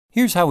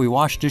Here's how we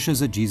wash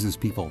dishes at Jesus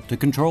People to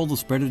control the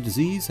spread of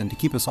disease and to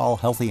keep us all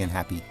healthy and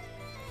happy.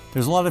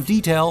 There's a lot of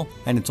detail,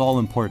 and it's all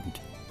important.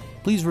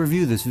 Please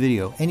review this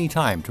video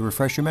anytime to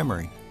refresh your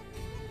memory.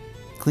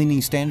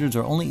 Cleaning standards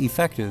are only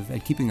effective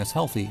at keeping us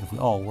healthy if we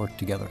all work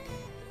together.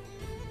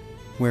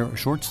 Wear a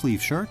short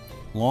sleeve shirt,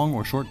 long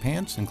or short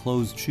pants, and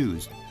closed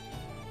shoes.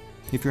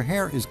 If your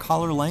hair is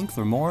collar length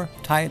or more,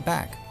 tie it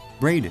back,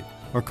 braid it,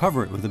 or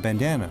cover it with a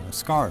bandana, a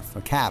scarf,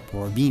 a cap,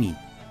 or a beanie.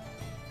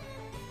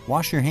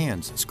 Wash your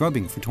hands,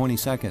 scrubbing for 20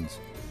 seconds.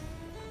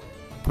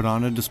 Put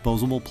on a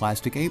disposable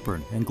plastic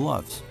apron and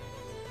gloves.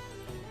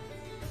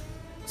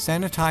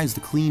 Sanitize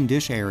the clean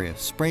dish area,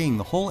 spraying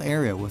the whole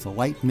area with a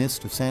light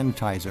mist of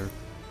sanitizer,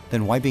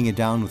 then wiping it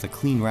down with a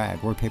clean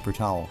rag or paper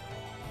towel.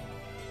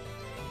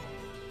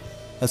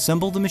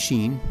 Assemble the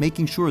machine,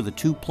 making sure the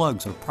two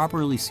plugs are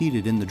properly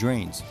seated in the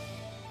drains.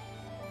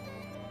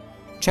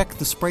 Check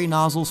the spray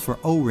nozzles for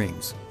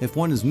O-rings. If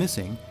one is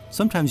missing,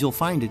 sometimes you'll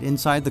find it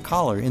inside the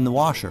collar in the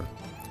washer.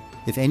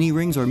 If any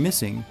rings are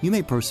missing, you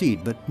may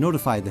proceed, but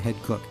notify the head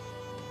cook.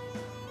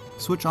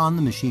 Switch on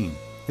the machine.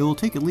 It will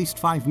take at least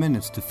 5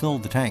 minutes to fill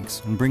the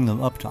tanks and bring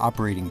them up to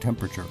operating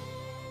temperature.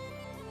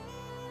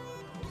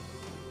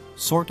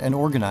 Sort and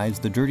organize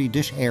the dirty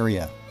dish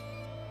area.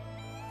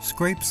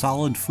 Scrape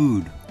solid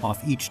food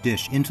off each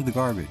dish into the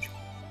garbage.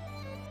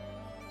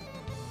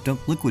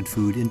 Dump liquid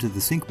food into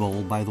the sink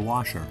bowl by the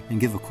washer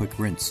and give a quick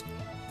rinse.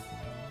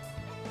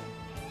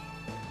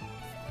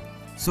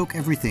 Soak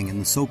everything in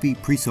the soapy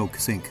pre-soak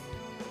sink.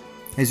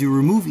 As you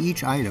remove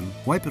each item,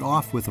 wipe it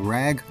off with a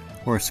rag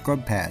or a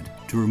scrub pad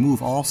to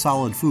remove all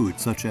solid food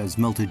such as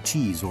melted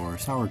cheese or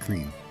sour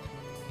cream.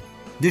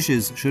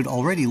 Dishes should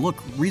already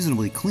look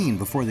reasonably clean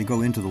before they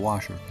go into the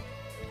washer.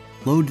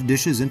 Load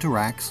dishes into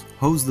racks,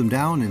 hose them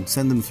down, and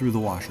send them through the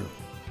washer.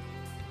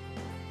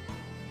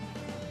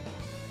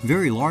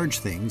 Very large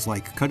things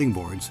like cutting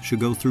boards should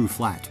go through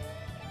flat.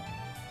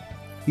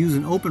 Use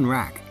an open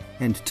rack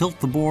and tilt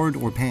the board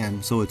or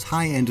pan so its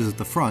high end is at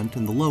the front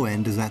and the low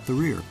end is at the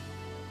rear.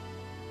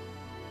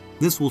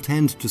 This will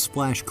tend to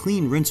splash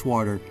clean rinse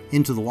water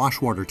into the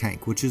wash water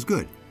tank, which is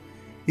good.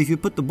 If you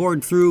put the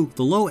board through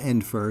the low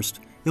end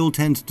first, it will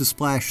tend to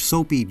splash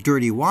soapy,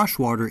 dirty wash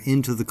water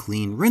into the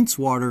clean rinse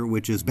water,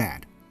 which is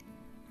bad.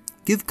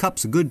 Give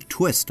cups a good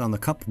twist on the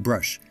cup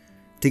brush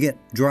to get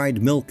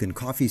dried milk and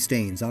coffee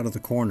stains out of the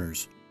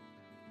corners.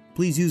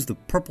 Please use the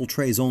purple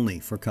trays only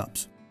for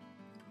cups.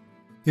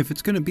 If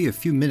it's going to be a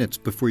few minutes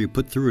before you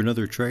put through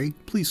another tray,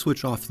 please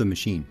switch off the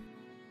machine.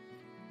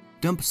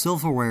 Dump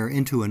silverware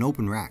into an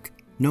open rack,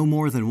 no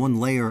more than 1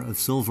 layer of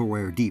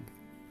silverware deep.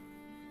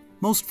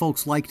 Most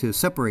folks like to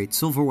separate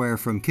silverware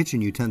from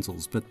kitchen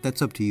utensils, but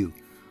that's up to you.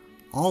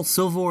 All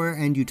silverware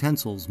and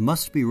utensils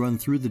must be run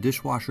through the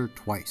dishwasher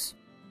twice.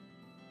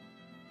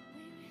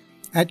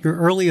 At your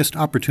earliest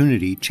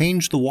opportunity,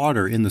 change the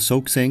water in the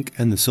soak sink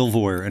and the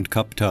silverware and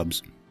cup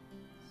tubs.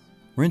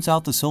 Rinse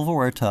out the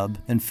silverware tub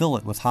and fill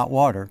it with hot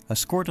water, a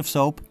squirt of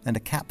soap, and a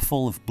cap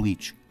full of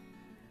bleach.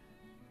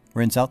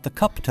 Rinse out the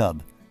cup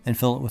tub and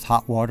fill it with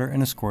hot water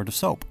and a squirt of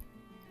soap.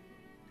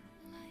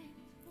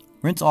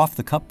 Rinse off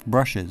the cup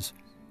brushes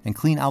and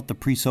clean out the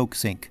pre-soak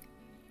sink.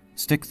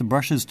 Stick the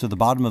brushes to the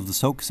bottom of the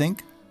soak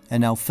sink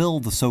and now fill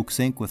the soak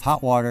sink with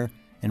hot water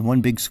and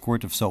 1 big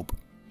squirt of soap.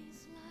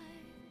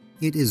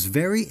 It is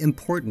very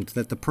important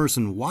that the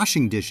person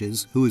washing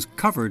dishes who is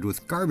covered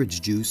with garbage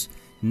juice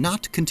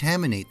not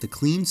contaminate the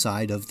clean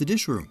side of the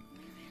dish room.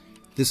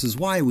 This is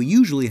why we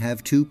usually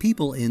have 2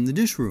 people in the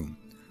dish room,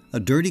 a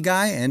dirty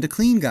guy and a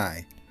clean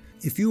guy.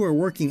 If you are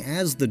working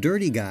as the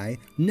dirty guy,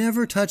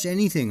 never touch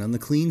anything on the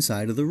clean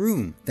side of the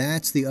room.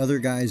 That's the other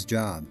guy's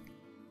job.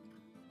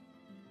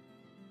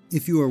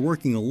 If you are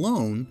working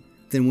alone,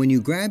 then when you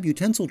grab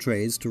utensil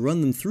trays to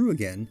run them through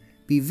again,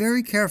 be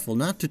very careful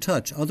not to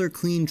touch other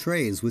clean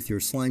trays with your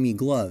slimy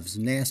gloves,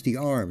 nasty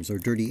arms, or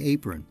dirty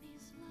apron.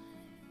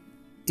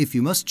 If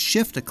you must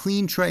shift a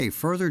clean tray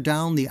further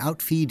down the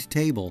outfeed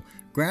table,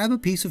 grab a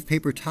piece of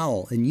paper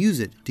towel and use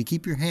it to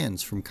keep your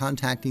hands from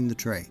contacting the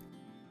tray.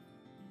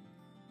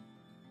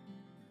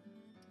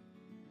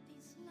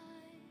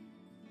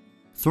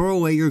 Throw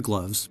away your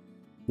gloves,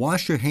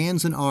 wash your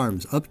hands and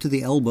arms up to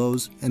the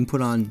elbows, and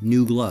put on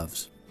new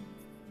gloves.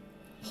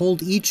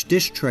 Hold each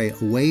dish tray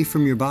away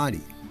from your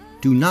body.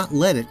 Do not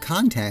let it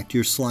contact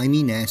your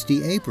slimy,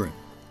 nasty apron.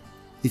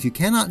 If you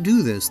cannot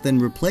do this, then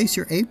replace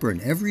your apron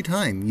every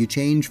time you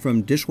change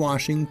from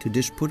dishwashing to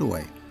dish put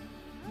away.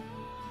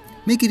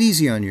 Make it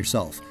easy on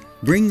yourself.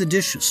 Bring the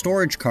dish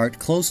storage cart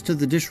close to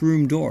the dish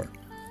room door.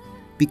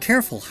 Be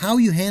careful how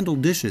you handle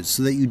dishes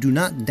so that you do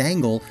not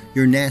dangle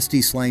your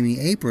nasty, slimy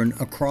apron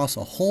across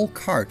a whole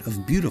cart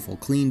of beautiful,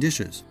 clean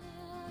dishes.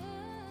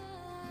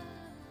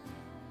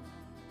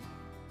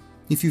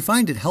 If you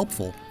find it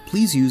helpful,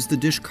 please use the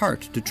dish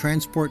cart to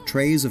transport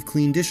trays of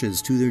clean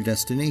dishes to their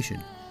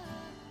destination.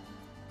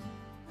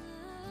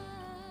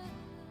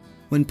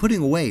 When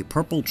putting away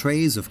purple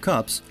trays of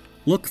cups,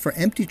 look for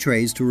empty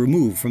trays to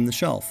remove from the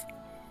shelf.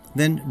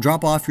 Then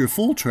drop off your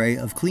full tray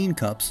of clean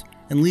cups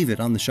and leave it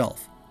on the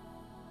shelf.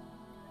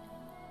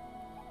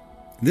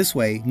 This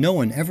way, no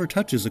one ever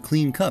touches a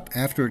clean cup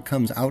after it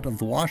comes out of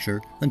the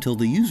washer until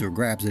the user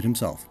grabs it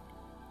himself.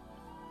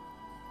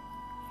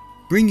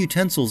 Bring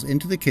utensils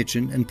into the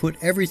kitchen and put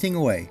everything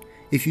away.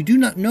 If you do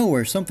not know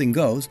where something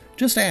goes,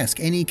 just ask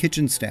any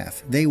kitchen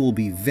staff. They will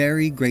be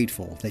very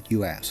grateful that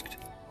you asked.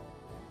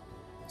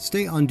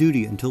 Stay on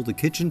duty until the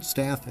kitchen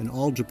staff and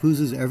all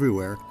Japuzzas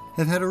everywhere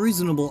have had a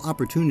reasonable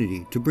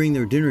opportunity to bring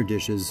their dinner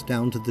dishes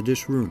down to the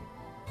dish room.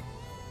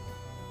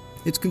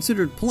 It's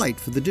considered polite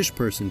for the dish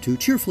person to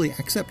cheerfully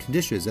accept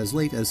dishes as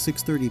late as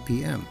 6:30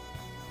 p.m.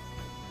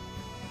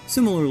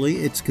 Similarly,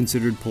 it's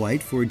considered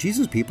polite for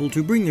Jesus people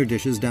to bring their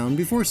dishes down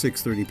before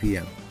 6:30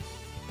 p.m.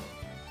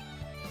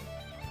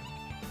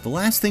 The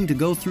last thing to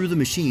go through the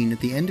machine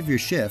at the end of your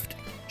shift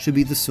should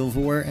be the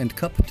silverware and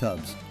cup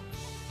tubs.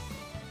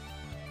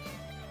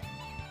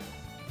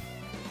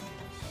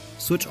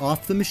 Switch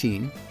off the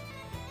machine.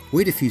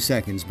 Wait a few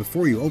seconds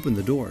before you open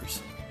the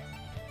doors.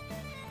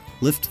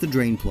 Lift the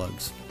drain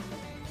plugs.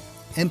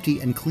 Empty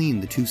and clean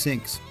the 2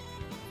 sinks.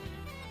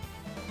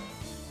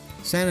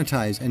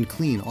 Sanitize and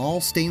clean all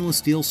stainless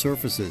steel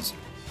surfaces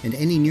and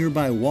any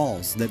nearby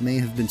walls that may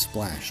have been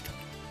splashed.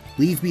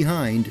 Leave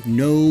behind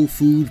no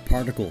food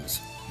particles.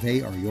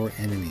 They are your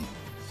enemy.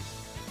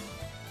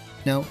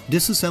 Now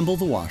disassemble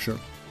the washer,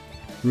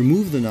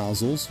 remove the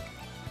nozzles,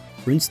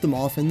 rinse them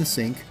off in the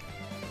sink,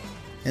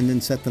 and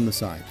then set them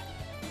aside.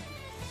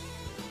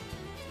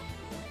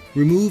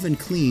 Remove and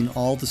clean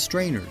all the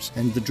strainers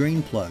and the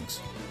drain plugs.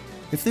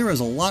 If there is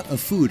a lot of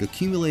food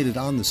accumulated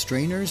on the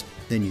strainers,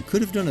 then you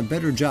could have done a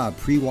better job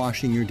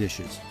pre-washing your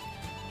dishes.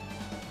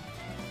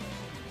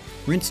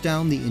 Rinse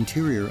down the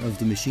interior of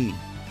the machine.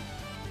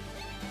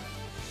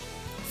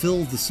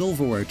 Fill the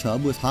silverware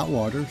tub with hot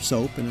water,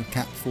 soap, and a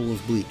cap full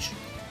of bleach.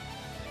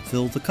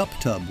 Fill the cup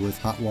tub with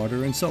hot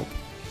water and soap.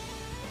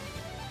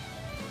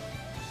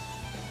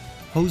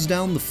 Hose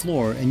down the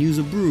floor and use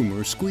a broom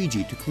or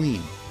squeegee to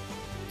clean.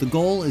 The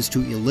goal is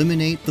to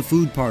eliminate the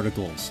food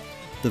particles.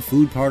 The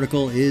food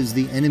particle is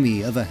the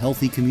enemy of a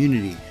healthy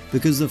community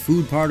because the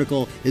food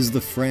particle is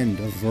the friend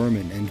of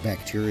vermin and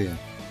bacteria.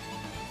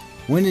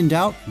 When in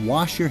doubt,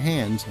 wash your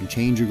hands and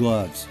change your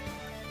gloves.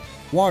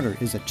 Water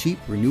is a cheap,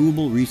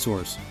 renewable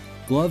resource.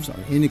 Gloves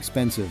are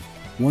inexpensive.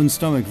 One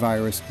stomach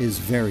virus is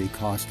very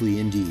costly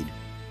indeed.